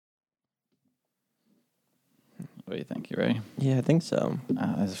What do you think? You ready? Yeah, I think so.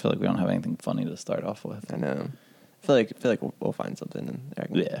 I just feel like we don't have anything funny to start off with. I know. I feel like we'll find something and I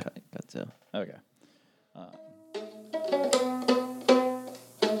can cut to. Okay.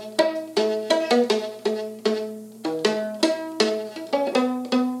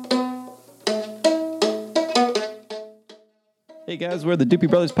 Hey guys, we're the Doopy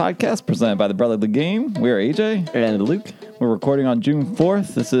Brothers podcast presented by the Brotherly Game. We're AJ And Luke. We're recording on June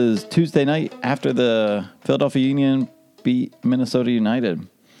 4th. This is Tuesday night after the Philadelphia Union beat Minnesota United.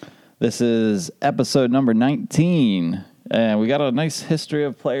 This is episode number 19. And we got a nice history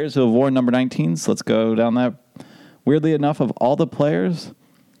of players who have worn number 19. So let's go down that. Weirdly enough, of all the players,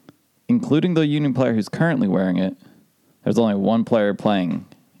 including the Union player who's currently wearing it, there's only one player playing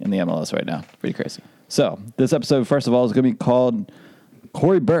in the MLS right now. Pretty crazy. So this episode, first of all, is going to be called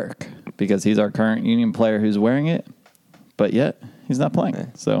Corey Burke because he's our current Union player who's wearing it, but yet he's not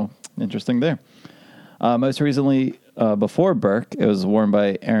playing. So interesting there. Most recently, before Burke, it was worn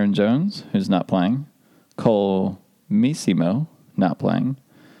by Aaron Jones, who's not playing. Cole Missimo, not playing.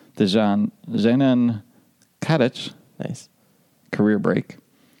 Dejan Kadic, Nice. career break,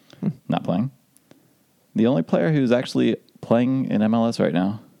 not playing. The only player who's actually playing in MLS right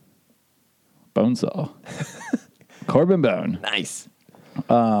now, Bonesaw. Corbin Bone. Nice.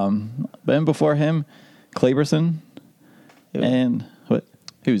 Then before him, Claberson. And what?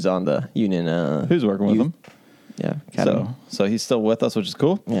 Who's on the Union? Who's working with him? Yeah. Academy. So he's still with us, which is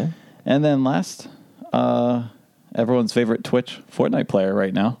cool. Yeah. And then last, everyone's favorite Twitch Fortnite player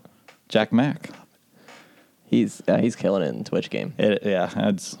right now, Jack Mack. He's killing it in the Twitch game.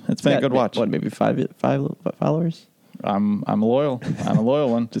 It's been a good watch. What, maybe five followers? I'm loyal. I'm a loyal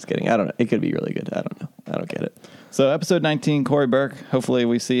one. Just kidding. I don't know. It could be really good. I don't know. I don't get it. So episode 19, Corey Burke. Hopefully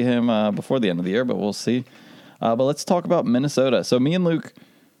we see him before the end of the year, but we'll see. But let's talk about Minnesota. So me and Luke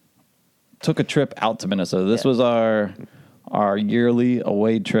took a trip out to Minnesota. This was our yearly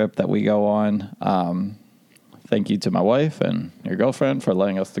away trip that we go on. Thank you to my wife and your girlfriend for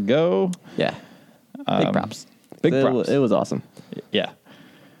letting us to go. Yeah. Big props. Big props. It was awesome. Yeah.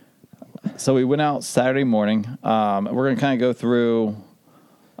 So we went out Saturday morning. We're going to kind of go through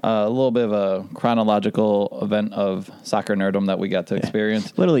a little bit of a chronological event of soccer nerdom that we got to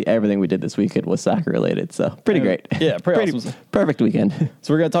experience. Literally everything we did this weekend was soccer related, so pretty great. Yeah, pretty awesome. Perfect weekend.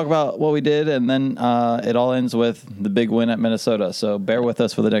 So we're going to talk about what we did, and then it all ends with the big win at Minnesota. So bear with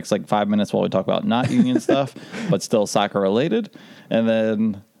us for the next 5 minutes while we talk about not Union stuff, but still soccer related, and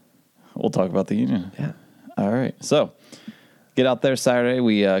then we'll talk about the Union. Yeah. All right. So get out there Saturday.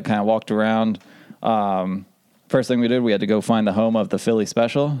 We kind of walked around. First thing we did, we had to go find the home of the Philly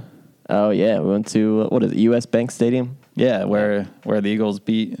Special. Oh, yeah. We went to, what is it, U.S. Bank Stadium? Yeah, where the Eagles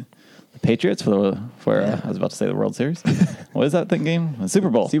beat the Patriots for I was about to say the World Series. What is that thing game? The Super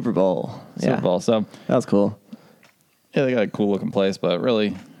Bowl. Super Bowl. Super Bowl. So that was cool. Yeah, they got a cool looking place, but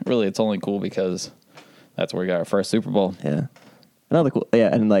really it's only cool because that's where we got our first Super Bowl. Yeah. Another cool.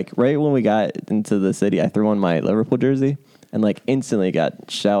 Yeah, and right when we got into the city, I threw on my Liverpool jersey and instantly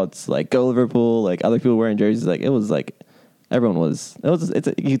got shouts go Liverpool, other people wearing jerseys. It was everyone was. You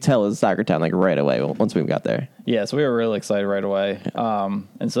could tell it was a soccer town right away once we got there. Yeah, so we were really excited right away.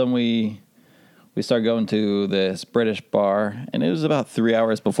 And so we started going to this British bar, and it was about 3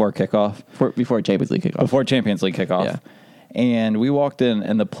 hours before kickoff. Before Champions League kickoff. Before Champions League kickoff. Yeah. And we walked in,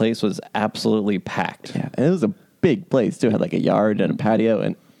 and the place was absolutely packed. Yeah, and it was a big place, too. It had a yard and a patio,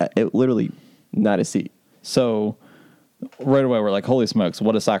 and it literally not a seat. So right away, we're like, holy smokes,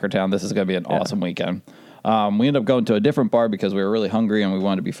 what a soccer town. This is going to be an awesome weekend. We ended up going to a different bar because we were really hungry and we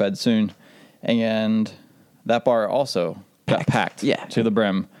wanted to be fed soon. And that bar also got packed to the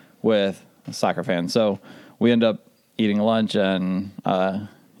brim with soccer fans. So we ended up eating lunch and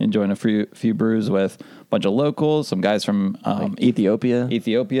enjoying a few brews with a bunch of locals. Some guys from Ethiopia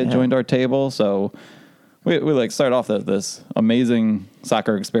joined our table. So we started off this amazing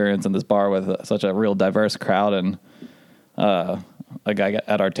soccer experience in this bar with such a real diverse crowd, and a guy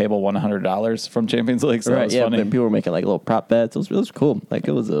at our table won $100 from Champions League. So that was funny. People were making little prop bets. It was cool. It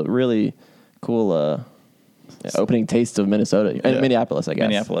was a really cool opening taste of Minnesota and Minneapolis, I guess.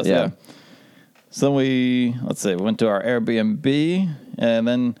 Minneapolis, yeah. So we went to our Airbnb, and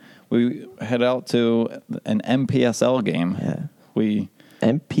then we head out to an MPSL game. Yeah.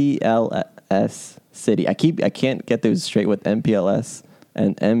 MPLS City. I can't get those straight with MPLS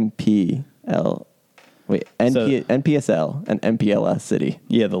and MPL. Wait, NPSL and MPLS City.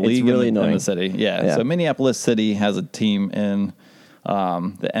 Yeah, the league really in annoying. the city. Yeah, so Minneapolis City has a team in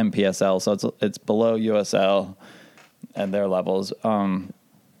the MPSL, so it's below USL and their levels. And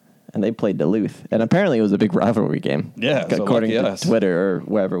they played Duluth, and apparently it was a big rivalry game. Yeah, according to Twitter or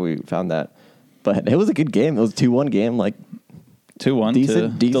wherever we found that. But it was a good game. It was 2-1 game, like 2-1 to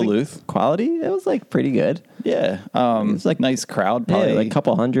Duluth. Quality. It was like pretty good. Yeah. It was like nice crowd. Probably like a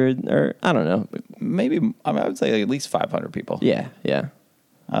couple hundred, or I don't know. Maybe, I would say at least 500 people. Yeah. They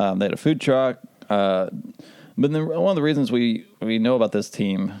had a food truck. But then one of the reasons we know about this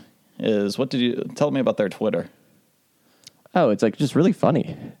team is, what did you tell me about their Twitter? Oh, it's like just really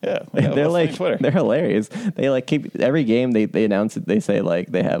funny. Yeah. They're like, they're hilarious. They like keep every game they announce it. They say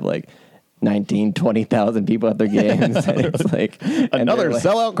like they have like 20,000 people at their games. And it's like another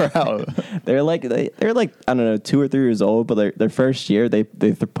sellout crowd. They're like I don't know, 2 or 3 years old, but their first year they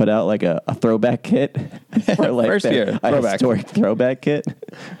put out like a throwback kit for like first year historic throwback kit.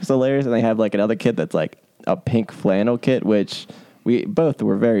 It's hilarious, and they have like another kit that's like a pink flannel kit, which we both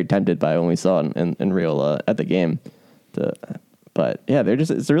were very tempted by when we saw it in real at the game. But yeah,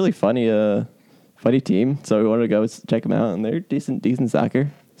 it's a really funny team. So we wanted to go check them out, and they're decent soccer.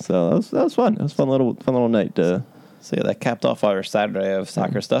 So that was fun. It was a fun little night. So yeah, that capped off our Saturday of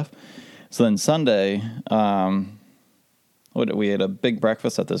soccer stuff. So then Sunday, we had a big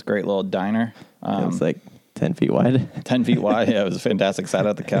breakfast at this great little diner. It was like 10 feet wide. 10 feet wide. Yeah, it was fantastic. Sat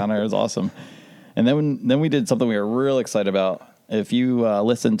at the counter. It was awesome. And then we did something we were real excited about. If you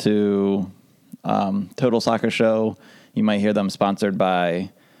listen to Total Soccer Show, you might hear them sponsored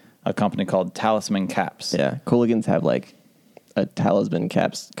by a company called Talisman Caps. Yeah, Cooligans have like a Talisman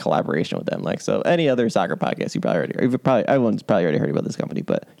Caps collaboration with them. Like, so any other soccer podcast, everyone's probably already heard about this company.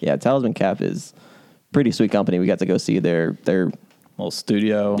 But yeah, Talisman Cap is pretty sweet company. We got to go see their little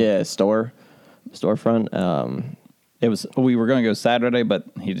studio. Yeah, storefront. We were going to go Saturday, but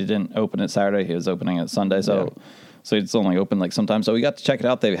he didn't open it Saturday. He was opening it Sunday, so it's only open like sometimes. So we got to check it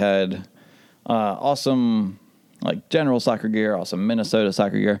out. They had awesome like general soccer gear, awesome Minnesota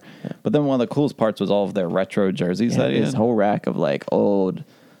soccer gear. Yeah. But then one of the coolest parts was all of their retro jerseys that he had. This whole rack of like old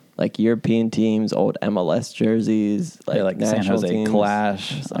like European teams, old MLS jerseys, like San Jose teams.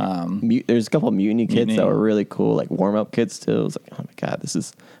 Clash. There's a couple of Mutiny kits that were really cool, like warm-up kits too. It was like, oh my God,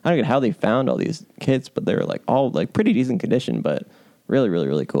 I don't get how they found all these kits, but they were like all like pretty decent condition, but really, really,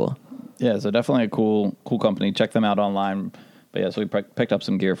 really cool. Yeah, so definitely a cool company. Check them out online. But yeah, so we picked up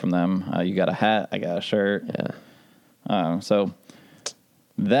some gear from them. You got a hat, I got a shirt. Yeah. So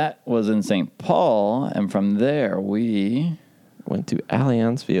that was in St. Paul, and from there we went to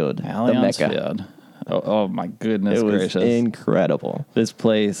Allianz Field. Allianz Field. Oh my goodness gracious! It was incredible. This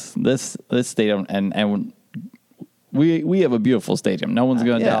place, this stadium, and we have a beautiful stadium. No one's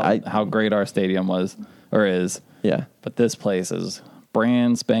going to doubt how great our stadium was or is. Yeah. But this place is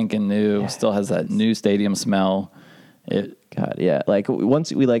brand spanking new. Yeah. Still has that new stadium smell. God, yeah. Like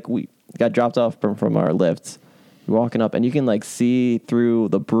once we got dropped off from our lifts. Walking up, and you can like see through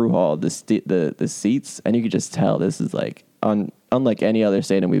the brew hall the seats, and you could just tell this is like unlike any other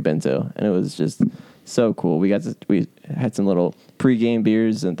stadium we've been to, and it was just so cool. We had some little pregame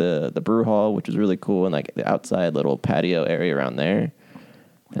beers at the brew hall, which was really cool, and like the outside little patio area around there.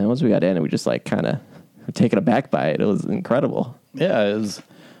 And once we got in, we just like kind of were taken aback by it. It was incredible. Yeah, it was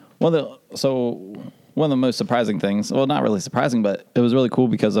one of the most surprising things. Well, not really surprising, but it was really cool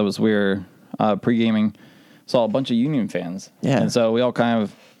because we were pre-gaming. Saw a bunch of Union fans. Yeah. And so we all kind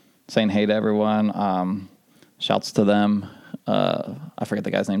of saying hey to everyone. Shouts to them. I forget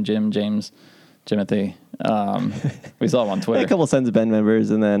the guy's name, James, Jimothy. We saw him on Twitter. A couple Sons of Ben members,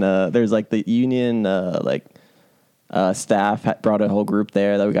 and then there's like the Union staff brought a whole group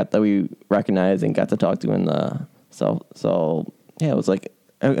there that we recognized and got to talk to. And so yeah, it was like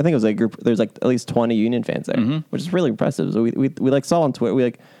I think it was a group. There's like at least 20 Union fans there, which is really impressive. So we like saw on Twitter. We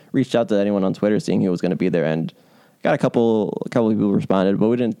like reached out to anyone on Twitter seeing who was going to be there, and got a couple of people responded, but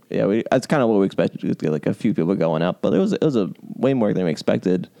we didn't. Yeah, that's kind of what we expected. To get like a few people going up, but it was a way more than we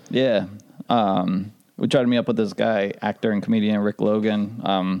expected. Yeah, we tried to meet up with this guy, actor and comedian Rick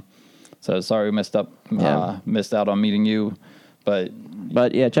Logan. So sorry we missed out on meeting you, but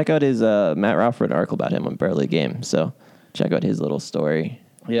yeah, check out his Matt Ralford article about him on Barely Game. So check out his little story.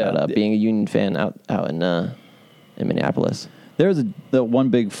 Yeah, about, being a Union fan out in Minneapolis. There's the one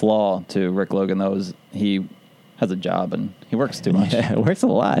big flaw to Rick Logan, though, is he has a job and he works too much. Yeah, works a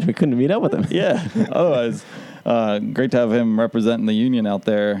lot. We couldn't meet up with him. Yeah. Otherwise, great to have him representing the Union out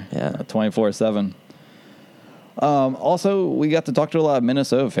there 24/7. Also, we got to talk to a lot of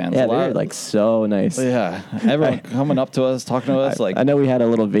Minnesota fans. Yeah, they're like so nice. Yeah. Everyone coming up to us, talking to us. I know we had a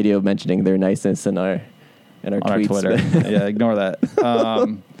little video mentioning their niceness in our tweets. Our Twitter. Yeah, ignore that.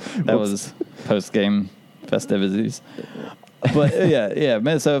 That was post-game festivities. But yeah,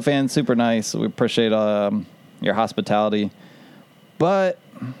 Minnesota fans, super nice. We appreciate your hospitality. But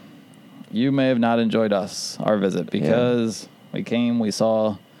you may have not enjoyed our visit, because we came, we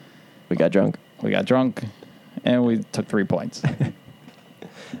saw. We got drunk. we got drunk, and we took 3 points.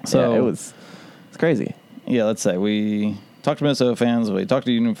 So yeah, it's crazy. Yeah, let's say we talked to Minnesota fans, we talked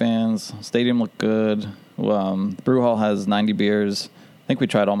to Union fans. Stadium looked good. Brew Hall has 90 beers. I think we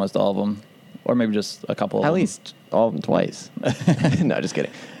tried almost all of them, or maybe just a couple of them. At least all of them twice. No, just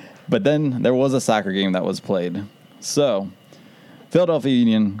kidding. But then there was a soccer game that was played. So, Philadelphia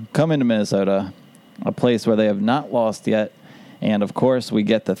Union come into Minnesota, a place where they have not lost yet. And, of course, we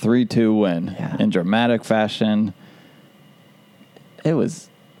get the 3-2 win in dramatic fashion. It was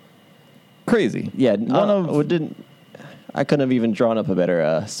crazy. Yeah, I couldn't have even drawn up a better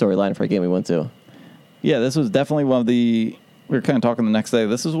storyline for a game we went to. Yeah, this was definitely one of the... We were kind of talking the next day.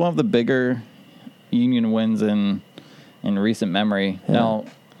 This was one of the bigger Union wins in recent memory. Yeah. Now,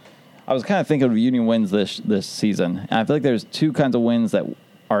 I was kind of thinking of Union wins this season. And I feel like there's two kinds of wins that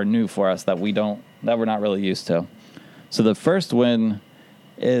are new for us that we're not really used to. So the first win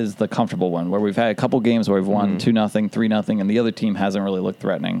is the comfortable one, where we've had a couple games where we've won 2-0, 3-0, and the other team hasn't really looked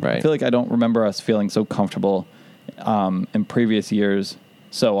threatening. Right. I feel like I don't remember us feeling so comfortable in previous years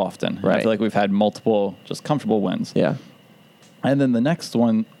so often. Right. I feel like we've had multiple just comfortable wins. Yeah. And then the next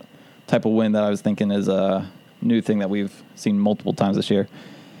one type of win that I was thinking is a new thing that we've seen multiple times this year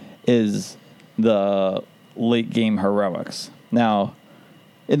is the late game heroics. Now,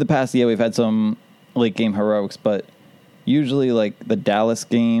 in the past, we've had some late game heroics, but usually like the Dallas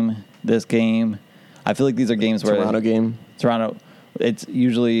game, this game, I feel like these are games where... Toronto, it's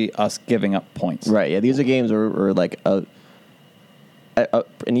usually us giving up points. Right, yeah, these are games where like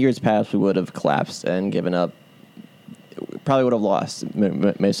in years past we would have collapsed and given up. Probably would have lost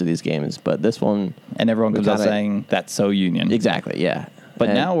most of these games, but this one... And everyone comes out saying, that's so Union. Exactly, yeah. But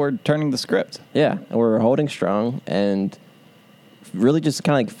now we're turning the script. Yeah, and we're holding strong and really just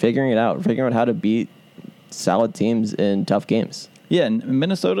kind of like figuring out how to beat solid teams in tough games. Yeah, and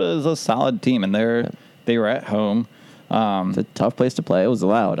Minnesota is a solid team, and they were at home. It's a tough place to play. It was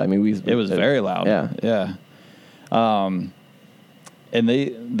loud. I mean, it was very loud. Yeah. And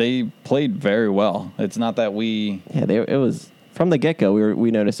they played very well. It's not that we... Yeah, it was... From the get-go,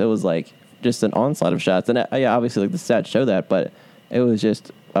 we noticed it was like just an onslaught of shots. And obviously like the stats show that, but it was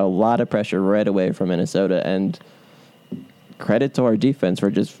just a lot of pressure right away from Minnesota. And credit to our defense for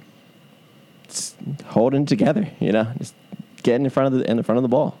just holding together, just getting in front of the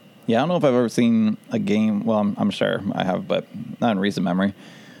ball. Yeah, I don't know if I've ever seen a game... Well, I'm sure I have, but not in recent memory,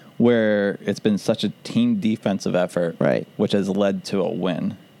 where it's been such a team defensive effort, right, which has led to a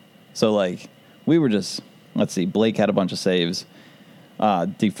win. So, like, we were just... Let's see. Blake had a bunch of saves.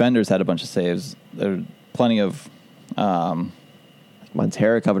 Defenders had a bunch of saves. There were plenty of...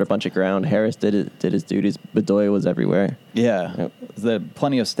 Montero covered a bunch of ground. Harris did his duties. Bedoya was everywhere. Yeah. Yep. There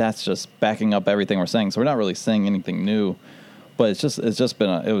plenty of stats just backing up everything we're saying. So we're not really saying anything new. But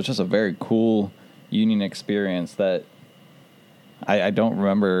it was just a very cool Union experience that I don't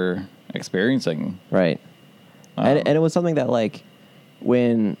remember experiencing. Right. And it was something that, like,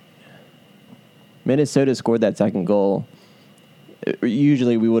 when Minnesota scored that second goal,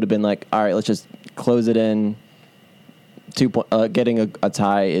 usually we would have been like, all right, let's just close it in. Getting a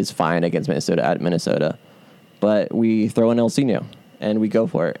tie is fine against Minnesota at Minnesota. But we throw in El Sino, and we go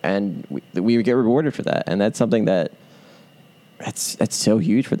for it. And we get rewarded for that. And that's something that's so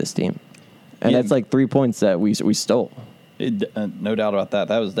huge for this team. And that's like 3 points that we stole. No doubt about that.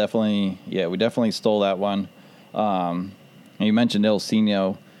 That was definitely, we definitely stole that one. And you mentioned El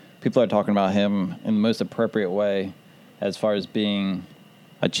Sino. People are talking about him in the most appropriate way as far as being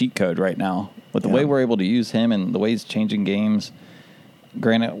a cheat code right now. With the way we're able to use him and the way he's changing games.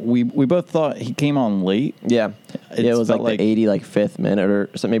 Granted, we both thought he came on late. Yeah. It was like the 85th minute or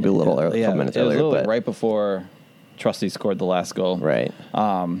so, maybe a little early, a couple minutes earlier. It was right before Trusty scored the last goal. Right.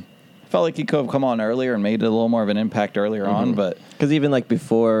 Felt like he could have come on earlier and made a little more of an impact earlier on, but... Because even like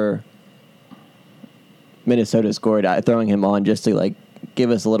before Minnesota scored, throwing him on just to like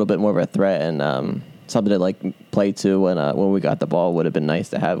give us a little bit more of a threat and something to like play to when we got the ball would have been nice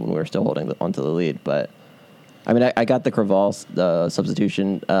to have when we were still holding onto the lead. But I mean, I got the Creval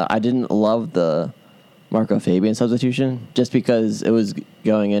substitution. I didn't love the Marco Fabian substitution just because it was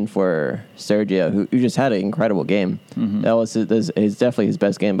going in for Sergio, who just had an incredible game. Mm-hmm. That was definitely his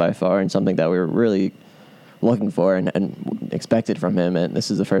best game by far, and something that we were really looking for and expected from him. And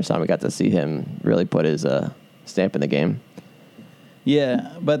this is the first time we got to see him really put his stamp in the game.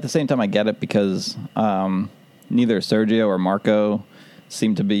 Yeah, but at the same time, I get it because neither Sergio or Marco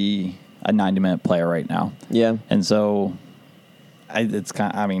seem to be a 90-minute player right now. Yeah, and so it's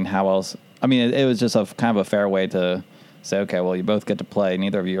kind. I mean, how else? I mean, it was just a kind of a fair way to say, okay, well, you both get to play.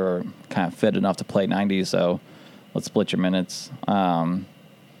 Neither of you are kind of fit enough to play 90, so let's split your minutes.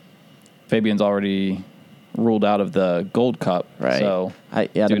 Fabian's already ruled out of the Gold Cup. Right. So I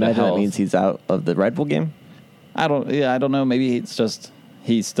imagine that means he's out of the Red Bull game. I don't know. Maybe it's just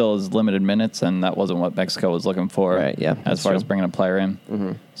he still has limited minutes, and that wasn't what Mexico was looking for. Right. Yeah. As far as bringing a player in.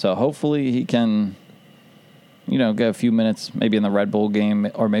 Mm-hmm. So hopefully he can, get a few minutes, maybe in the Red Bull game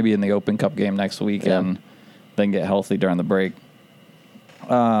or maybe in the Open Cup game next week, and then get healthy during the break.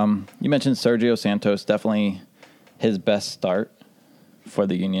 You mentioned Sergio Santos, definitely his best start for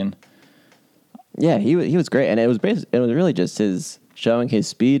the Union. Yeah, he was great, and it was really just his showing his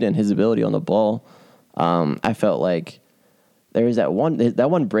speed and his ability on the ball. I felt like there was that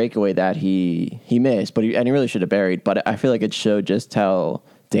one breakaway that he missed, but he really should have buried. But I feel like it showed just how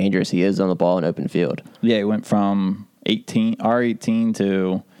dangerous he is on the ball in open field. Yeah, he went from R18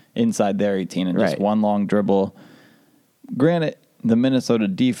 to inside their 18 and just one long dribble. Granted, the Minnesota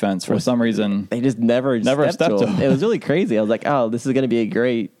defense, for some reason, they just never stepped to him. It was really crazy. I was like, oh, this is going to be a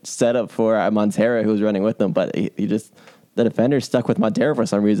great setup for Montero, who was running with them. But the defender stuck with Montero for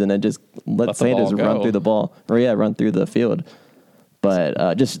some reason and just let Santos run through the ball. Run through the field.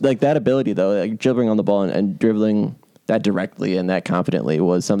 But just like that ability, though, like dribbling on the ball and dribbling that directly and that confidently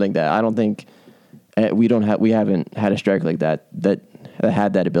was something that I don't think we haven't had a striker like that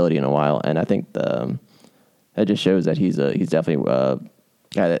had that ability in a while. And I think that just shows that he's definitely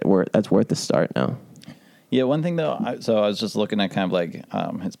that's worth the start now. Yeah, one thing though, I was just looking at kind of like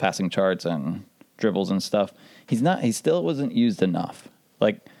his passing charts and dribbles and stuff. He still wasn't used enough.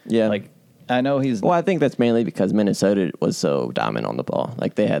 I know he's. Well, I think that's mainly because Minnesota was so dominant on the ball.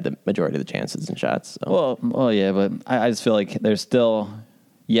 Like they had the majority of the chances and shots. So. Well, yeah, but I just feel like there's still.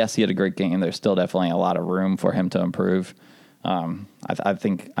 Yes, he had a great game. There's still definitely a lot of room for him to improve. I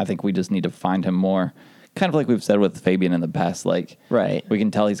think we just need to find him more. Kind of like we've said with Fabian in the past. Like, right, we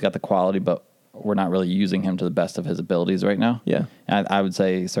can tell he's got the quality, but we're not really using him to the best of his abilities right now. Yeah, and I would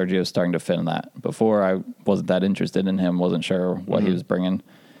say Sergio's starting to fit in that. Before, I wasn't that interested in him. Wasn't sure what he was bringing.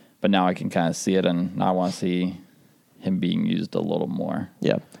 But now I can kind of see it, and I want to see him being used a little more.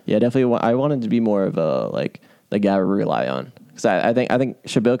 Yeah, definitely. I want him to be more of the guy we rely on. Because I think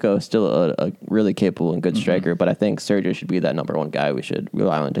Shabilko is still a really capable and good striker, but I think Sergio should be that number one guy we should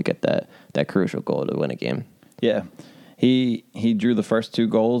rely on to get that crucial goal to win a game. Yeah, he drew the first two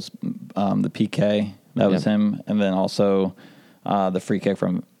goals, the PK that was him, and then also the free kick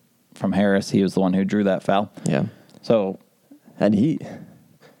from Harris. He was the one who drew that foul. Yeah. So, and he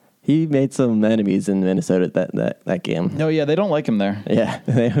made some enemies in Minnesota that game. No, yeah, they don't like him there. Yeah,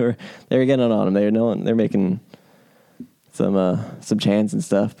 they were getting on him. They're making some chants and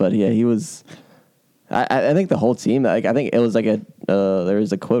stuff. But yeah, he was. I think the whole team. Like I think it was like there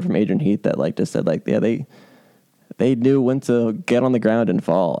was a quote from Adrian Heath that just said they knew when to get on the ground and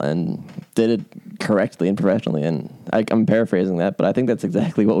fall and did it correctly and professionally. And I'm paraphrasing that, but I think that's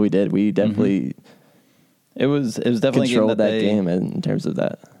exactly what we did. We definitely. It was definitely controlled that game in terms of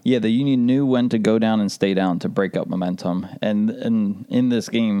that. Yeah, the Union knew when to go down and stay down to break up momentum. And in this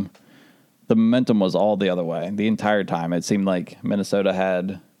game, the momentum was all the other way. The entire time, it seemed like Minnesota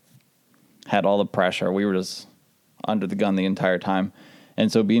had all the pressure. We were just under the gun the entire time.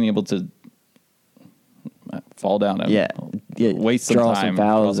 And so being able to fall down and waste some draw time. Some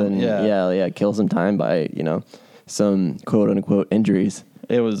fouls and kill some time by, some quote-unquote injuries.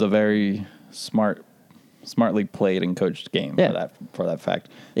 It was a very smartly played and coached game for that fact.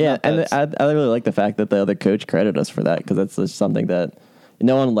 Yeah, and I really like the fact that the other coach credited us for that because that's just something that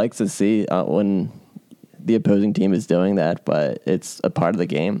no one likes to see when the opposing team is doing that, but it's a part of the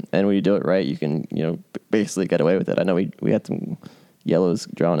game. And when you do it right, you can basically get away with it. I know we had some yellows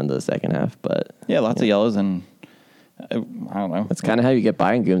drawn in the second half, but lots of yellows and I don't know. That's kind of how you get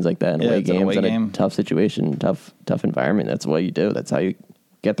by in games like that in away games in a tough situation, tough environment. That's what you do. That's how you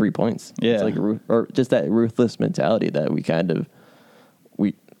get 3 points. Yeah. It's or just that ruthless mentality that we kind of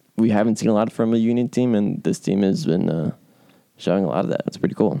we haven't seen a lot from a Union team, and this team has been showing a lot of that. It's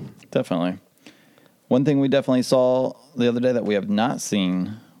pretty cool. Definitely. One thing we definitely saw the other day that we have not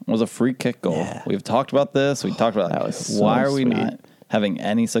seen was a free kick goal. Yeah. We've talked about this. We talked about why are we not having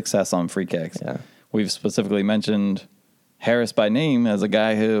any success on free kicks. Yeah. We've specifically mentioned Harris by name as a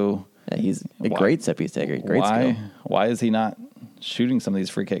guy who he's a great set piece taker. Great skill. Why is he not shooting some of these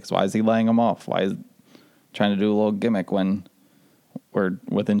free kicks? Why is he laying them off? Why is trying to do a little gimmick when we're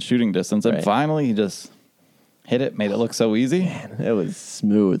within shooting distance? And finally, he just hit it, made it look so easy. Man, it was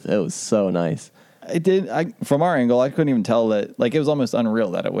smooth. It was so nice. It did. From our angle, I couldn't even tell that. Like, it was almost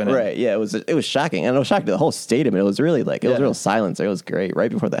unreal that it went in. Right. Yeah. It was shocking, and it was shocking to the whole stadium. It was really was real silence. It was great.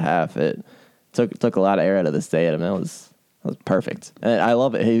 Right before the half, it took a lot of air out of the stadium. That was perfect, and I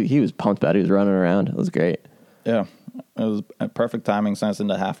love it. He was pumped about it. He was running around. It was great. Yeah. It was perfect timing, sent us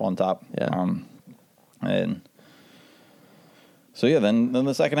into half on top. Yeah. And so, yeah, then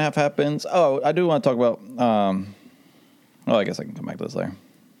the second half happens. Oh, I do want to talk about, I guess I can come back to this later.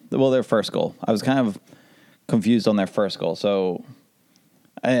 Well, their first goal. I was kind of confused on their first goal. So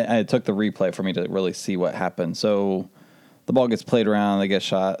I took the replay for me to really see what happened. So the ball gets played around. They get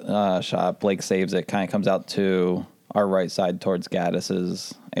shot. Blake saves it. Kind of comes out to our right side towards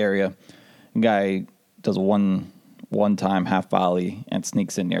Gaddis's area. Guy does one time half volley and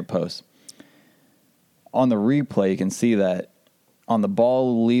sneaks in near post. On the replay, you can see that on the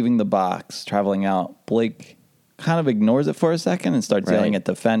ball leaving the box, traveling out, Blake kind of ignores it for a second and starts yelling at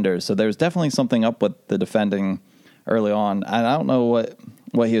defenders. So there's definitely something up with the defending early on. And I don't know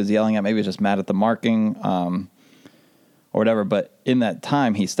what he was yelling at. Maybe he was just mad at the marking or whatever. But in that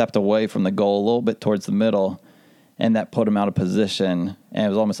time, he stepped away from the goal a little bit towards the middle, and that put him out of position. And it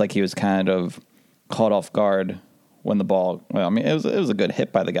was almost like he was kind of caught off guard when the ball. Well, I mean, it was a good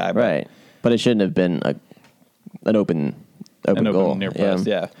hit by the guy, right? But it shouldn't have been an open goal near post.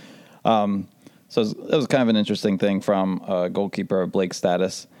 Yeah. So it was kind of an interesting thing from a goalkeeper of Blake's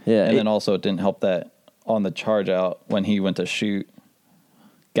status. Yeah, and then also it didn't help that on the charge out when he went to shoot,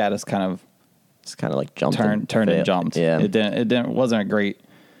 Gaddis kind of like jumped, turned and jumped. Yeah, it wasn't a great.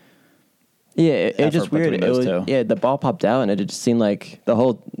 Yeah, it just weird. It was, the ball popped out, and it just seemed like the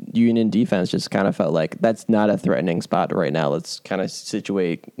whole Union defense just kind of felt like that's not a threatening spot right now. Let's kind of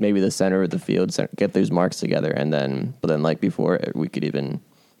situate maybe the center of the field, get those marks together, but then like before we could even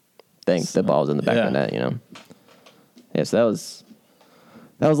think the ball was in the back of the net, Yeah, so that was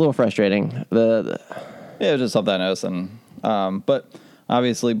a little frustrating. It was just something I noticed, but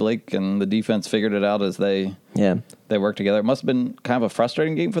obviously Blake and the defense figured it out as they worked together. It must have been kind of a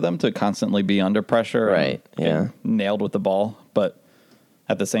frustrating game for them to constantly be under pressure, right? And nailed with the ball, but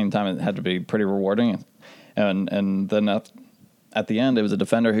at the same time it had to be pretty rewarding. And then at the end, it was a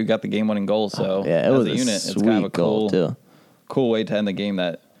defender who got the game-winning goal. So it was a unit. It's kind of a cool way to end the game.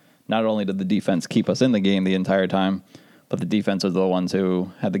 That not only did the defense keep us in the game the entire time, but the defense was the ones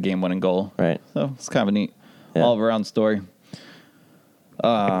who had the game-winning goal. Right. So it's kind of a neat all-around story.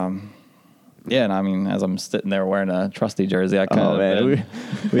 And I mean, as I'm sitting there wearing a Trusty jersey, I kind of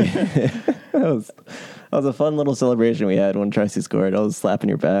that was a fun little celebration we had when Trusty scored. I was slapping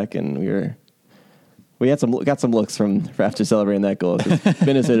your back, and we got some looks from after celebrating that goal.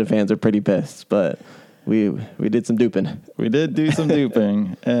 Minnesota fans are pretty pissed, but we did some duping. We did do some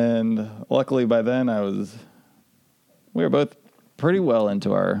duping, and luckily by then we were both pretty well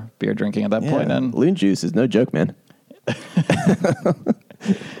into our beer drinking at that point. And Loon juice is no joke, man.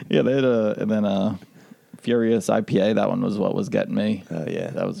 Yeah, they had a Furious IPA. That one was what was getting me. Oh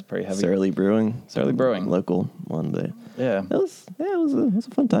yeah, that was pretty heavy. Surly Brewing, local one day. Yeah, it was a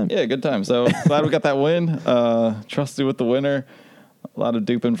fun time. Yeah, good time. So glad we got that win. Trusty with the winner. A lot of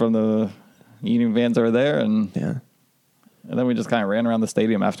duping from the Union fans over there, and then we just kind of ran around the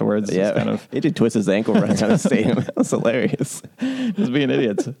stadium afterwards. Yeah, he did twist his ankle running around the stadium. That was hilarious. Just being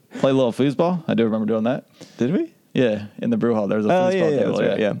idiots. Play a little foosball. I do remember doing that. Did we? Yeah, in the brew hall. There was a foosball table.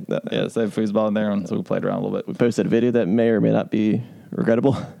 Right. Yeah. So they had foosball in there, and so we played around a little bit. We posted a video that may or may not be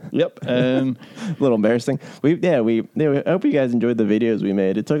regrettable. Yep, and a little embarrassing. I hope you guys enjoyed the videos we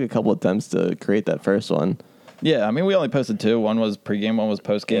made. It took a couple attempts to create that first one. Yeah, I mean, we only posted 2. One was pregame, one was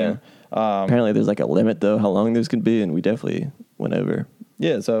postgame. Yeah. Apparently, there's like a limit though how long those can be, and we definitely went over.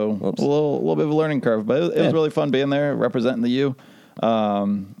 Yeah, so a little bit of a learning curve, but it was really fun being there, representing the U,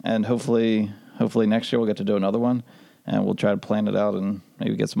 and hopefully next year we'll get to do another one, and we'll try to plan it out and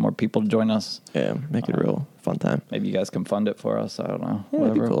maybe get some more people to join us. Yeah, make it a real fun time. Maybe you guys can fund it for us. I don't know. Yeah,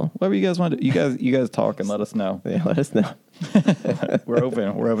 whatever. that'd be cool. Whatever you guys want to do. You guys talk and let us know. Yeah, let us know. We're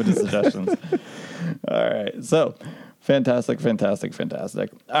open. We're open to suggestions. All right. So fantastic. All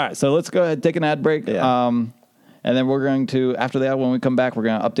right. So let's go ahead and take an ad break. Yeah. And then we're going to, after that, when we come back, we're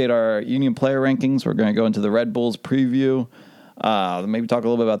going to update our Union player rankings. We're going to go into the Red Bulls preview. Maybe talk a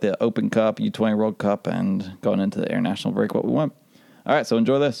little bit about the Open Cup, U20 World Cup, and going into the international break, what we want. All right, so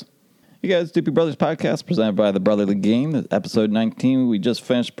enjoy this. You guys, Doopy Brothers Podcast, presented by the Brotherly Game, episode 19. We just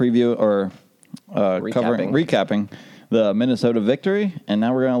finished recapping the Minnesota victory, and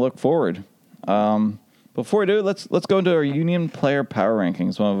now we're going to look forward. Before we do, let's go into our Union player power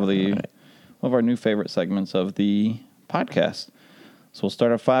rankings, one of our new favorite segments of the podcast. So we'll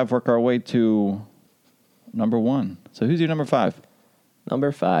start at 5, work our way to number 1. So who's your number 5?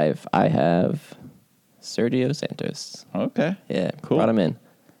 Number 5, I have Sergio Santos. Okay. Yeah, cool. Brought him in.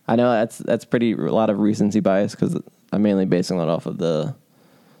 I know that's a lot of recency bias because I'm mainly basing it off of the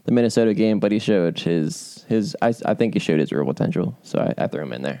Minnesota game, but he showed I think he showed his real potential, so I threw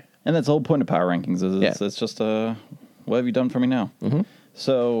him in there. And that's the whole point of power rankings. It's just what have you done for me now? Mm-hmm.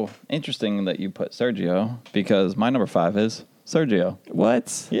 So interesting that you put Sergio because my number 5 is Sergio.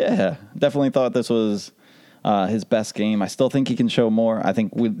 What? Yeah, definitely thought this was his best game. I still think he can show more. I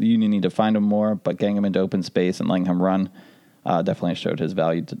think you need to find him more, but getting him into open space and letting him run definitely showed his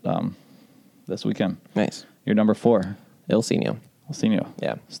value this weekend. Nice. Your number 4. Ilsinho.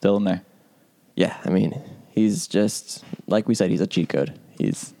 Yeah. Still in there. Yeah, I mean, he's just, like we said, he's a cheat code.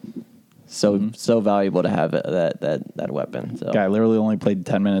 He's so valuable to have that weapon. So. Guy literally only played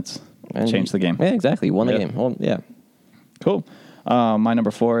 10 minutes. Changed the game. Yeah, exactly. He won the game. Well, yeah. Cool. My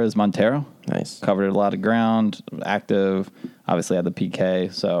number 4 is Montero. Nice. Covered a lot of ground, active, obviously had the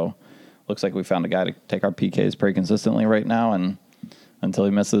PK, so looks like we found a guy to take our PKs pretty consistently right now, and until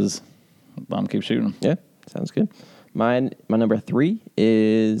he misses, keep shooting. Yeah, sounds good. My number 3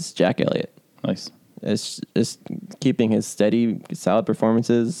 is Jack Elliott. Nice. It's just keeping his steady, solid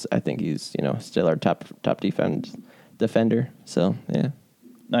performances. I think he's, still our top defender. So, yeah.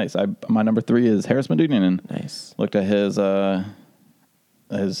 Nice. My number 3 is Harris Medunian. Nice. Looked at his kind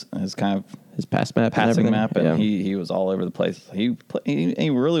of his passing map, and he was all over the place. He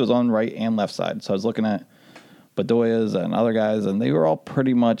really was on right and left side. So I was looking at Bedoya's and other guys, and they were all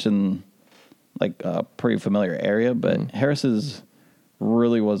pretty much in like a pretty familiar area. But Harris's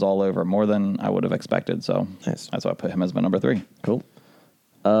really was all over, more than I would have expected. So nice. That's why I put him as my number 3. Cool.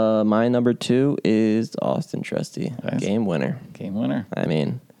 My number 2 is Austin Trusty. Nice. Game winner. I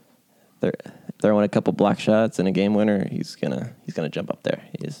mean, throwing a couple block shots and a game winner, he's gonna jump up there.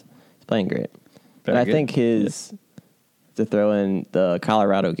 He's playing great. Very and good. I think to throw in the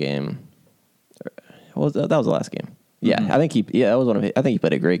Colorado game. That was the last game. Yeah, I think that was one of. I think he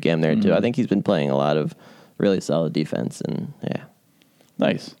played a great game there too. I think he's been playing a lot of really solid defense, and yeah.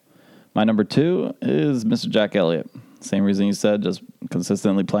 Nice. My number 2 is Mr. Jack Elliott. Same reason you said, just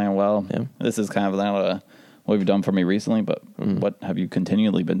consistently playing well. Yeah. This is kind of not what you've done for me recently, but what have you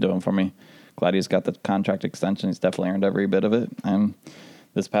continually been doing for me? Glad he's got the contract extension. He's definitely earned every bit of it. And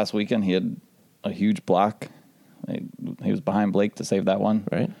this past weekend, he had a huge block. He was behind Blake to save that one.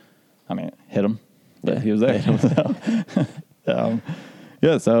 Right. I mean, hit him, but Yeah. he was there.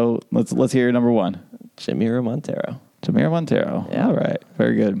 So let's hear your number 1. Jamiro Montero. Yeah. All right.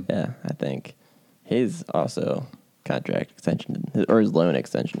 Very good. Yeah, I think his also contract extension or his loan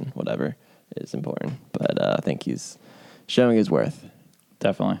extension, whatever, is important. But I think he's showing his worth.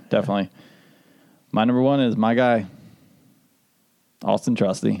 Definitely. My number 1 is my guy, Austin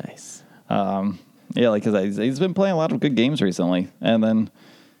Trusty. Nice. Because he's been playing a lot of good games recently, and then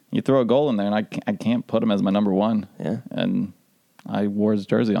you throw a goal in there, and I can't put him as my number 1. Yeah. And I wore his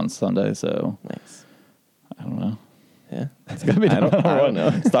jersey on Sunday, so Nice. I don't know. Yeah. It's gonna be. I don't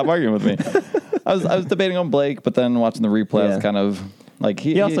know. Stop arguing with me. I was debating on Blake, but then watching the replay, I was kind of like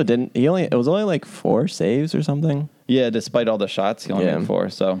he also didn't. It was only like 4 saves or something. Yeah, despite all the shots, he only made 4.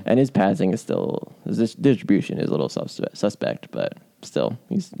 So and his passing is still his distribution is a little suspect, but still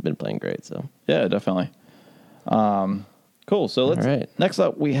he's been playing great. So yeah, definitely. Cool. So next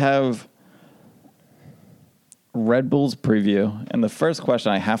up we have Red Bulls preview, and the first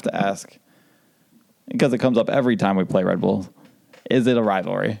question I have to ask, because it comes up every time we play Red Bull, is it a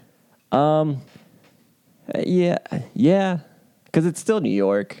rivalry? Yeah, because it's still New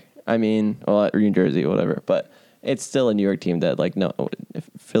York. I mean, or New Jersey, whatever, but it's still a New York team that, like, no, if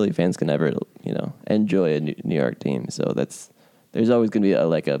Philly fans can never, enjoy a New York team. So there's always going to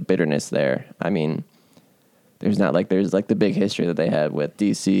be a bitterness there. I mean, there's the big history that they have with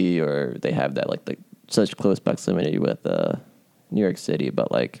DC, or they have that such close proximity with New York City. But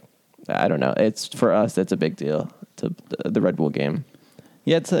I don't know. For us, it's a big deal to the Red Bull game.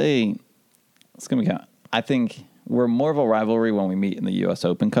 Yeah, it's going to be kind of, I think we're more of a rivalry when we meet in the U.S.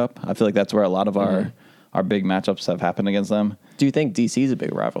 Open Cup. I feel like that's where a lot of our big matchups have happened against them. Do you think DC is a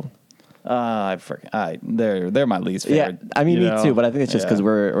big rival? They're my least favorite. Yeah, I mean, me too, but I think it's just because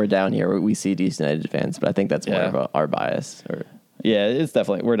we're down here. We see DC United fans, but I think that's more of our bias. Yeah,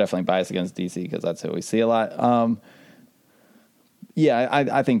 we're definitely biased against DC because that's who we see a lot.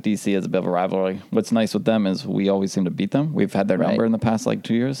 I think DC is a bit of a rivalry. What's nice with them is we always seem to beat them. We've had their number in the past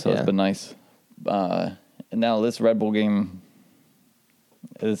 2 years, so it's been nice. And now this Red Bull game,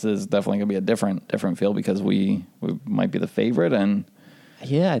 this is definitely going to be a different feel because we might be the favorite. And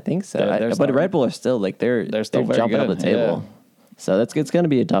yeah, I think so. But Red Bull are still they're still jumping good. up the table. Yeah. So it's going to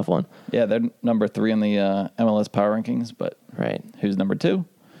be a tough one. Yeah, they're number 3 in the MLS Power Rankings. But who's number 2?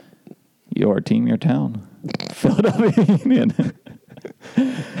 Your team, your town, Philadelphia Union.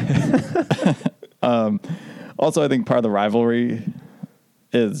 Also, I think part of the rivalry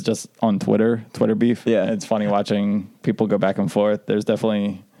is just on Twitter beef. Yeah. It's funny watching people go back and forth. There's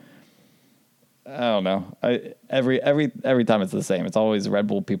definitely, I don't know. Every time it's the same. It's always Red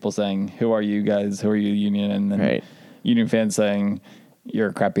Bull people saying, "Who are you guys? Who are you, Union?" And then Union fans saying, "You're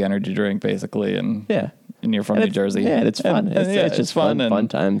a crappy energy drink, basically." And and you're from New Jersey. Yeah, it's fun. It's just fun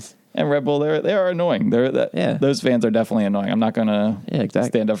times. And Red Bull, they are annoying. Those fans are definitely annoying. I'm not gonna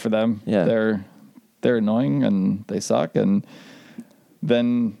stand up for them. Yeah. They're annoying and they suck. And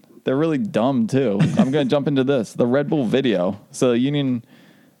then they're really dumb too. I'm gonna jump into this. The Red Bull video. So Union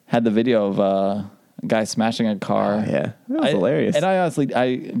had the video of a guy smashing a car. Oh, yeah, that was hilarious. And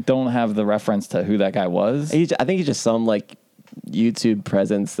I don't have the reference to who that guy was. I think he's just some like YouTube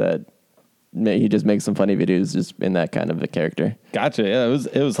presence that he just makes some funny videos just in that kind of a character. Gotcha. Yeah,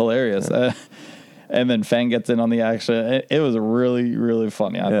 it was hilarious. Yeah. And then Fang gets in on the action. It was really, really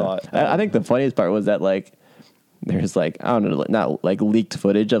funny, I thought. I think the funniest part was that, like, there's, like, I don't know, not, like, leaked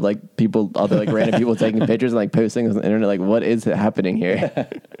footage of, like, people, other, like, random people taking pictures and, like, posting on the internet. Like, what is happening here?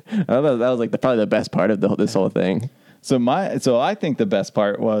 I thought that was, like, probably the best part of this whole thing. So I think the best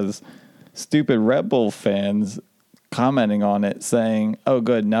part was stupid Red Bull fans commenting on it saying, "Oh,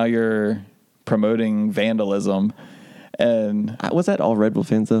 good, now you're promoting vandalism." And was that all Red Bull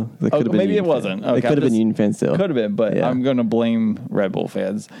fans though? Maybe it wasn't. Okay, it could have been Union fans still. Could have been, but I'm going to blame Red Bull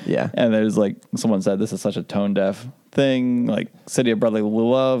fans. Yeah. And there's like someone said this is such a tone deaf thing, like city of brotherly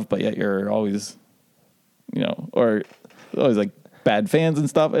love, but yet you're always, or always like bad fans and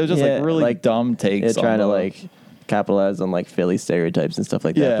stuff. It was just like really like dumb takes. Trying to like capitalize on like Philly stereotypes and stuff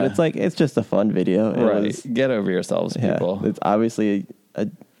like that. But it's like it's just a fun video. Get over yourselves, people. It's obviously a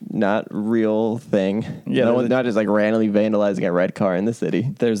not no thing. Not just like randomly vandalizing a red car in the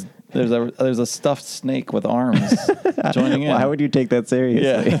city. There's a stuffed snake with arms joining in. Why would you take that seriously?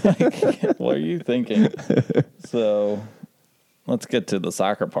 Yeah. What are you thinking? So let's get to the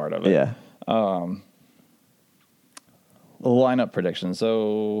soccer part of it. Yeah. Lineup prediction.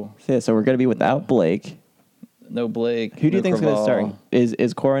 So we're gonna be without Blake. No Blake. Who do you think is gonna start?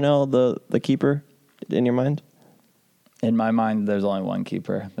 Is Coronel the keeper in your mind? In my mind, there's only one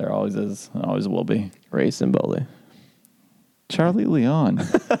keeper. There always is, and always will be. Ray Simboli. Charlie Leon.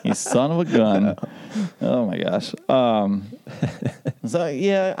 You son of a gun. Oh my gosh. So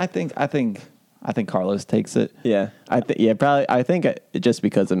yeah, I think Carlos takes it. Yeah. Probably. I think just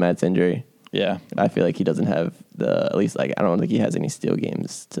because of Matt's injury. Yeah. I feel like he doesn't have at least like I don't think he has any steel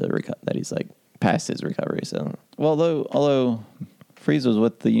games to that he's like past his recovery. So although Freeze was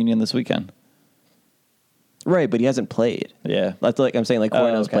with the Union this weekend. Right, but he hasn't played. Yeah. That's like I'm saying, like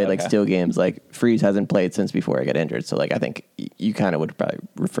Coronel's played like steel games. Like Freeze hasn't played since before I got injured. So like I think you kind of would probably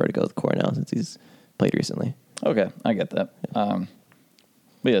prefer to go with Coronel since he's played recently. Okay, I get that. But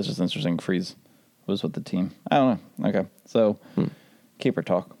yeah, it's just interesting. Freeze was with the team. I don't know. Okay, so keeper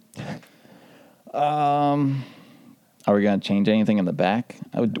talk. Are we going to change anything in the back?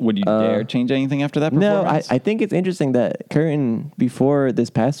 Would you dare change anything after that performance? No, I think it's interesting that Curtin, before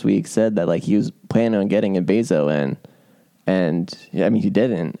this past week, said that like he was planning on getting a Bezo in. And, I mean, he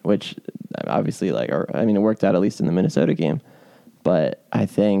didn't, which obviously, it worked out at least in the Minnesota game. But I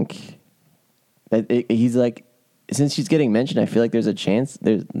think that he's like, since he's getting mentioned, I feel like there's a chance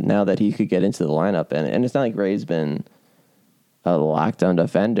now that he could get into the lineup. And it's not like Ray's been a lockdown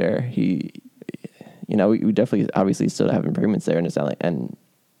defender. We definitely obviously still have improvements there, and it's not like, and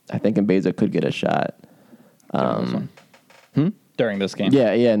I think Mbeza could get a shot during this game.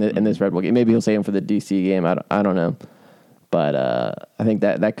 Yeah, in this Red Bull game. Maybe he'll save him for the DC game. I don't know, but I think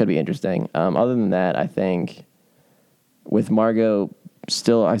that could be interesting. Other than that, I think with Margot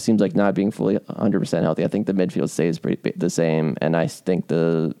still, it seems like not being fully 100% healthy. I think the midfield stays pretty the same, and I think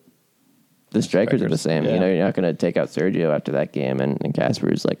the strikers are the same. Yeah. You're not going to take out Sergio after that game, and Casper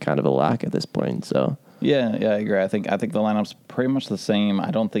is like kind of a lock at this point. So yeah, I agree. I think the lineup's pretty much the same.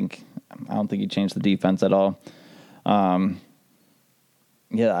 I don't think he changed the defense at all. The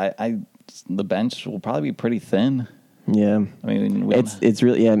bench will probably be pretty thin. Yeah, I mean, it's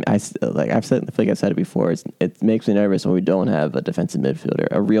really I've said, I feel like I've said it before. It makes me nervous when we don't have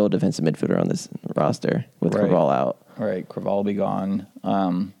a real defensive midfielder on this roster with Craval out. Right, Craval will be gone.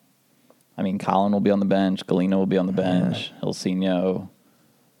 Colin will be on the bench. Galeno will be on the bench. Ilsinho,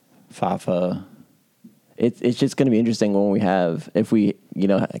 Fafa. It's just going to be interesting when if we get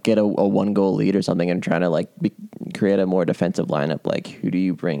a 1-goal lead or something and trying to create a more defensive lineup. Like, who do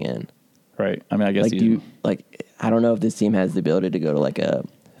you bring in? Right. I mean, I guess I don't know if this team has the ability to go to like a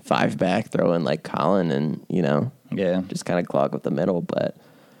 5-back, throw in like Colin and just kind of clog up the middle. But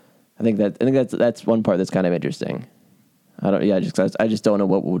I think that's one part that's kind of interesting. I just don't know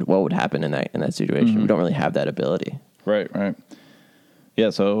what would happen in that situation. Mm-hmm. We don't really have that ability. Right. Yeah,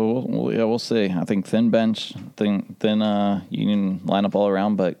 so we'll see. I think thin bench, thin Union lineup all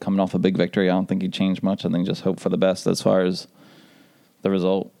around, but coming off a big victory, I don't think he changed much. I think just hope for the best as far as the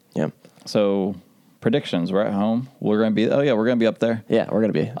result. Yeah. So predictions, we're at home. We're going to be up there. Yeah, we're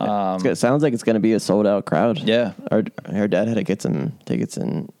going to be. It sounds like it's going to be a sold out crowd. Yeah. Our dad had to get some tickets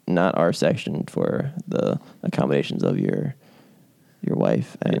in not our section for the accommodations of your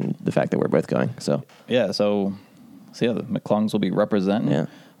wife and the fact that we're both going. So the McClungs will be representing. Yeah.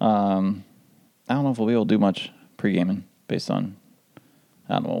 I don't know if we'll be able to do much pre-gaming based on,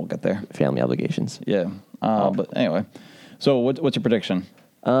 I don't know, we'll get there. Family obligations. Yeah. But anyway, so what's your prediction?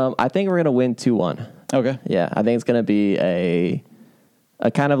 I think we're going to win 2-1. Okay. Yeah, I think it's going to be a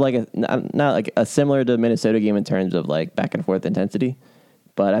kind of like not like a similar to Minnesota game in terms of like back and forth intensity,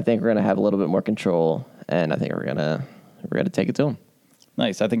 but I think we're going to have a little bit more control, and I think we're going to take it to them.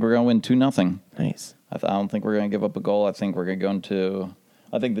 Nice. I think we're going to win 2-0. Nice. I don't think we're going to give up a goal. I think we're going to go into.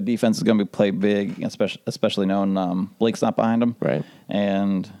 I think the defense is going to be played big, especially knowing Blake's not behind him. Right.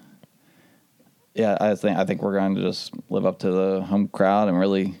 And yeah, I think we're going to just live up to the home crowd and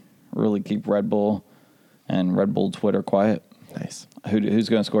really, really keep Red Bull and Red Bull Twitter quiet. Nice. Who's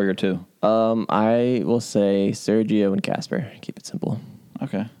going to score your 2? I will say Sergio and Casper. Keep it simple.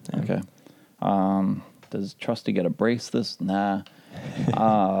 Okay. Yeah. Okay. Does Trusty get a brace this? Nah.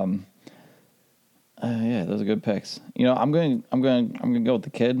 Yeah, those are good picks. You know, I'm going to go with the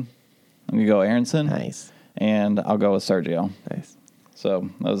kid. I'm going to go Aronson. Nice. And I'll go with Sergio. Nice. So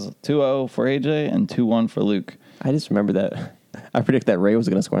that was 2-0 for AJ and 2-1 for Luke. I just remember that. I predict that Ray was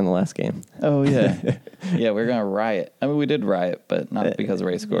going to score in the last game. Oh, yeah. Yeah, we're going to riot. I mean, we did riot, but not because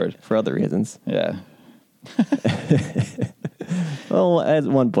Ray scored. For other reasons. Yeah. Well, at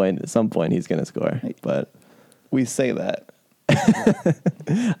some point, he's going to score. But we say that.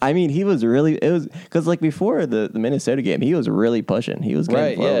 I mean, it was because like before the Minnesota game, he was really pushing. He was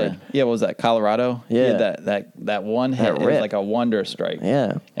getting forward. Yeah. What was that, Colorado? Yeah. He had that one hit. It was like a wonder strike.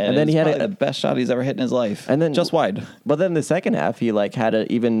 Yeah. And then he had the best shot he's ever hit in his life. And then just wide. But then the second half, he like had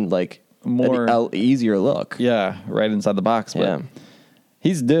an even like more easier look. Yeah, right inside the box. But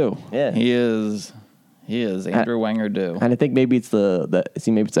he's due. Yeah, he is Andrew Wenger due. And I think maybe it's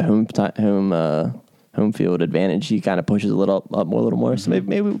maybe it's a home field advantage. He kind of pushes a little more. So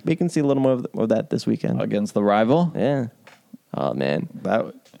maybe we can see a little more of that this weekend against the rival. Yeah. Oh man,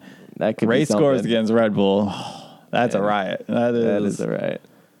 that could Ray be something. scores against Red Bull. That's a riot. That is a riot.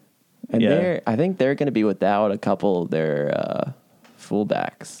 And I think they're going to be without a couple of their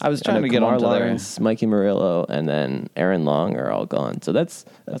fullbacks. I was trying to get onto Lawrence, Mikey Murillo, and then Aaron Long are all gone. So that's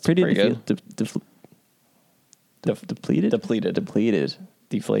pretty good. Depleted.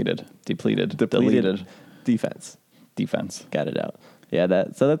 Defense. Got it out. Yeah,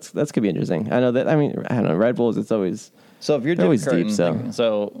 that's could be interesting. I know that. I mean, I don't know. Red Bulls. It's always so. If you're always deep,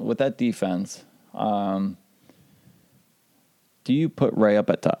 so with that defense, do you put Ray up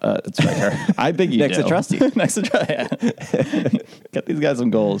at top? It's right here. I think you next do. to Trusty. Next to Trusty. Yeah. Get these guys some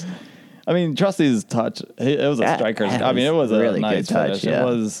goals. I mean, Trusty's touch. It was a striker's. I mean, it was a really nice good touch. Yeah. It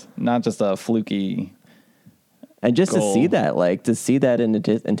was not just a fluky. And just goal. to see that and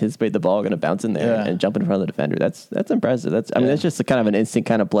anticipate the ball going to bounce in there and jump in front of the defender, that's impressive. That's just a kind of an instant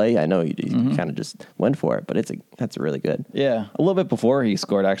kind of play. I know you kind of just went for it, but that's really good. Yeah, a little bit before he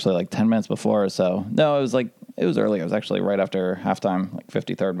scored, actually, like 10 minutes before or so. No, it was early. It was actually right after halftime, like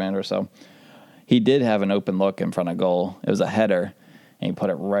 53rd minute or so. He did have an open look in front of goal. It was a header, and he put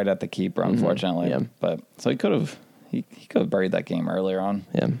it right at the keeper, unfortunately. Yeah. But so he could have buried that game earlier on.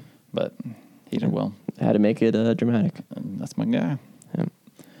 Yeah, but he did well. Had to make it dramatic. That's my guy. Yeah.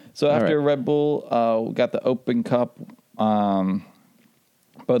 So after Red Bull, we got the Open Cup. Both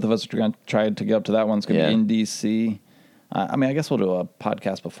of us are going to try to get up to that one. It's going to be in D.C. I mean, I guess we'll do a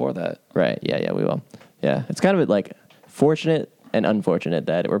podcast before that. Right. Yeah, we will. Yeah. It's kind of like fortunate and unfortunate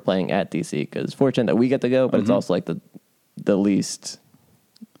that we're playing at D.C. because it's fortunate that we get to go, but it's also like the least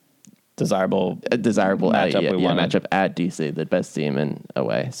desirable matchup at D.C., the best team in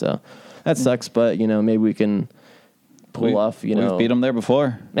away. So that sucks, but maybe we can pull off. We've beat them there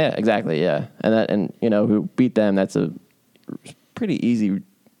before. Yeah, exactly. Yeah, and who beat them? That's a pretty easy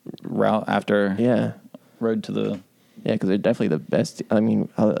route after. Yeah, road to the. Yeah, because they're definitely the best. I mean,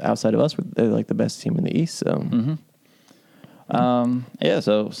 outside of us, they're like the best team in the East. So. Mm-hmm.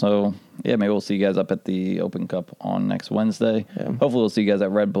 So maybe we'll see you guys up at the Open Cup on next Wednesday. Yeah. Hopefully we'll see you guys at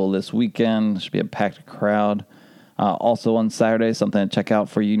Red Bull this weekend. Should be a packed crowd. Also on Saturday, something to check out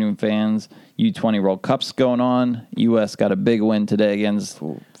for Union fans. U20 World Cup's going on. U.S. got a big win today against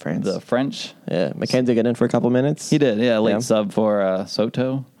France. The French. Yeah, McKenzie got in for a couple minutes. He did, late sub for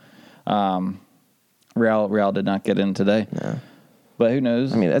Soto. Real did not get in today. No. but who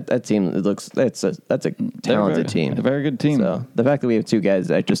knows? I mean, that team, that's a talented team. A very good team. So the fact that we have 2 guys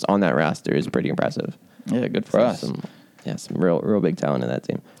that just on that roster is pretty impressive. Yeah, good for us. Some real big talent in that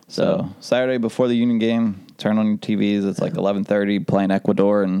team. So Saturday before the Union game, turn on your TVs. It's like 11:30 playing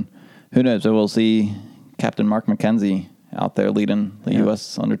Ecuador, and who knows? We'll see Captain Mark McKenzie out there leading the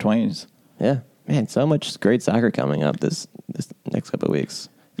U.S. under-20s. Yeah, man, so much great soccer coming up this next couple of weeks.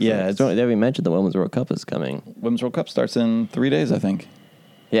 Yeah, so we mentioned the Women's World Cup is coming. Women's World Cup starts in 3 days, I think.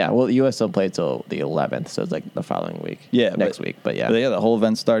 Yeah, well, the U.S. will play till the 11th, so it's like the following week. Yeah, next week. But yeah, the whole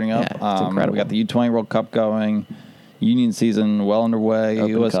event's starting up. Yeah, it's incredible. We got the U20 World Cup going. Union season well underway.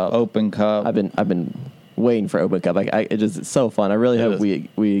 U.S. Open Cup. I've been waiting for Open Cup. It's so fun. I really hope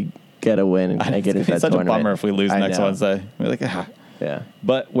we get a win and get into that tournament. It's such a bummer if we lose next Wednesday. We're like, yeah.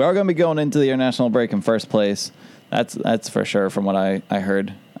 But we are going to be going into the international break in first place. That's for sure from what I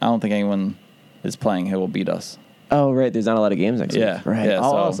heard. I don't think anyone is playing who will beat us. Oh, right. There's not a lot of games next week. Right. Yeah,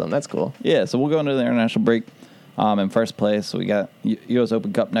 awesome. That's cool. Yeah, so we'll go into the international break in first place. So we got U.S.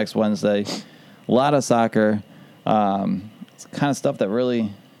 Open Cup next Wednesday. A lot of soccer. It's the kind of stuff that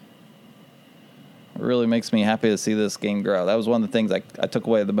really makes me happy to see this game grow. That was one of the things I took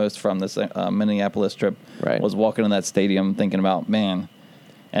away the most from this Minneapolis trip. Right. Was walking in that stadium thinking about, man,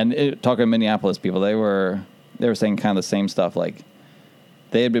 and talking to Minneapolis people, they were saying kind of the same stuff. Like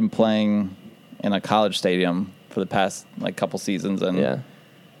they had been playing in a college stadium for the past like couple seasons, and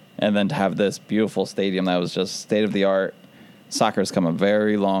then to have this beautiful stadium that was just state of the art. Soccer's come a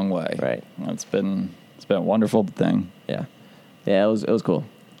very long way. Right. It's been a wonderful thing. Yeah. Yeah, it was cool.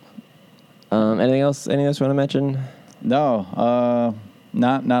 Anything else you want to mention? No,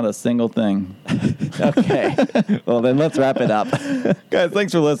 not a single thing. Okay. Well, then let's wrap it up. Guys,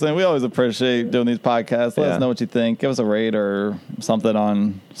 thanks for listening. We always appreciate doing these podcasts. Let us know what you think. Give us a rate or something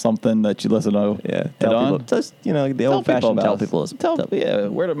on something that you listen to. Yeah. Tell people. Just, the old-fashioned tell people. Yeah,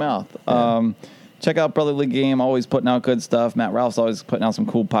 word of mouth. Yeah. Check out Brotherly Game. Always putting out good stuff. Matt Ralph's always putting out some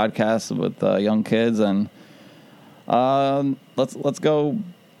cool podcasts with young kids. And let's go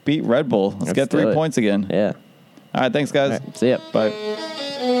beat Red Bull. Let's get 3 points again. Yeah. All right, thanks, guys. All right, see ya. Bye.